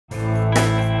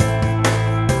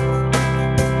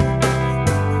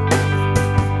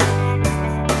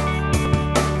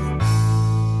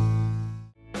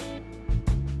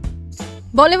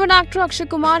Bollywood actor Akshay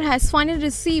Kumar has finally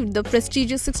received the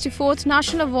prestigious 64th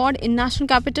National Award in National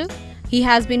Capital. He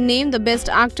has been named the Best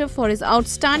Actor for his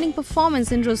outstanding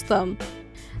performance in Rustom.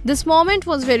 This moment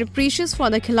was very precious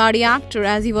for the Khiladi actor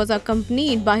as he was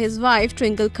accompanied by his wife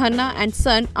Twinkle, Khanna and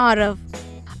son Arav.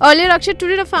 Earlier, Akshay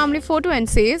tweeted a family photo and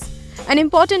says, "An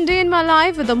important day in my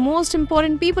life with the most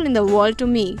important people in the world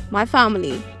to me, my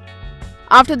family."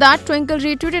 After that, Twinkle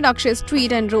retweeted Akshay's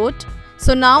tweet and wrote,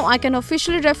 "So now I can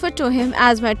officially refer to him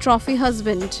as my trophy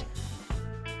husband."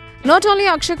 Not only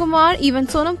Akshay Kumar, even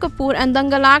Sonam Kapoor and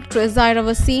Dangal actress Zaira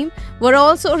Wasim were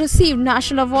also received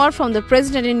National Award from the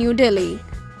President in New Delhi.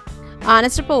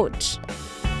 Honest report.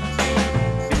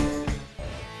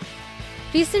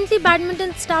 Recently,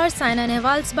 badminton star Saina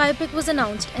Nehwal's biopic was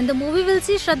announced, and the movie will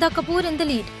see Shraddha Kapoor in the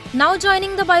lead. Now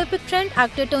joining the biopic trend,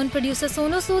 actor turned producer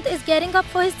Sonu Sood is gearing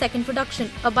up for his second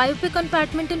production, a biopic on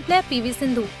badminton player PV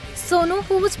Sindhu. Sonu,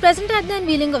 who was present at the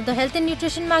unveiling of the Health and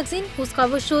Nutrition magazine, whose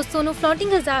cover shows Sonu flaunting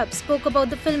his abs, spoke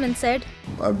about the film and said,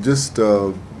 "I've just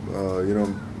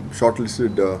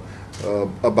shortlisted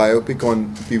a biopic on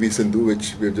PV Sindhu, which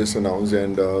we have just announced,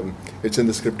 and it's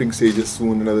in the scripting stages.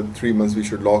 Soon, another 3 months, we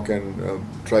should lock and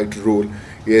try to roll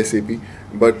ASAP.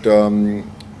 But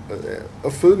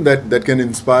a film that can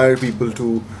inspire people to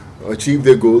achieve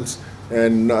their goals,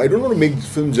 and I don't want to make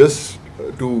the film just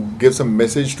to give some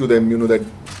message to them.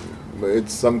 That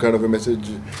it's some kind of a message.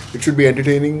 It should be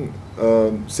entertaining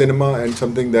cinema and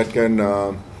something that can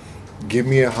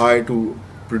give me a high to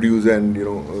produce and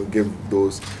give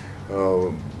those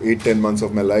 8-10 months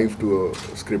of my life to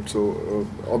a script. So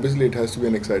obviously it has to be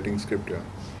an exciting script. Yeah.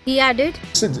 He added,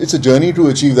 It's a journey to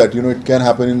achieve that. It can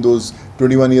happen in those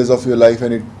 21 years of your life,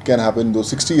 and it can happen in those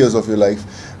 60 years of your life.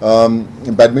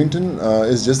 Badminton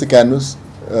is just the canvas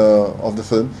of the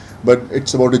film, but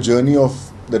it's about a journey of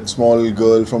that small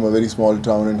girl from a very small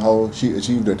town and how she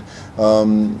achieved it.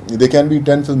 There can be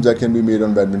 10 films that can be made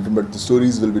on badminton, but the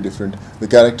stories will be different, the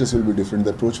characters will be different,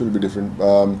 the approach will be different,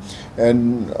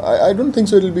 and I don't think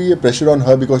so it'll be a pressure on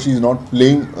her because she's not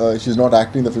playing, she's not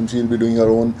acting the film, she'll be doing her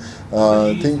own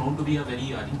thing. She's known to be a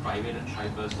very, private and shy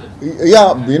person.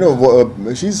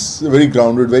 Yeah, she's very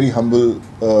grounded, very humble,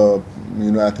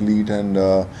 athlete, and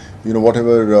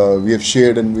whatever we have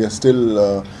shared, and we are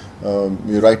still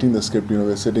we're writing the script.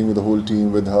 We're sitting with the whole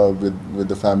team, with her, with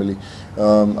the family.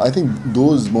 I think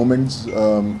those moments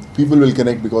people will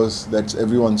connect because that's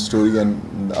everyone's story,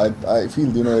 and I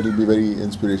feel it'll be very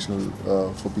inspirational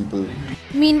for people.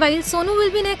 Meanwhile, Sonu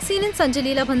will be next seen in Sanjay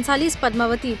Leela Bhansali's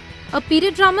Padmavati, a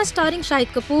period drama starring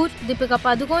Shahid Kapoor, Deepika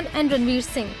Padukone and Ranveer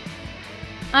Singh.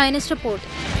 INS report.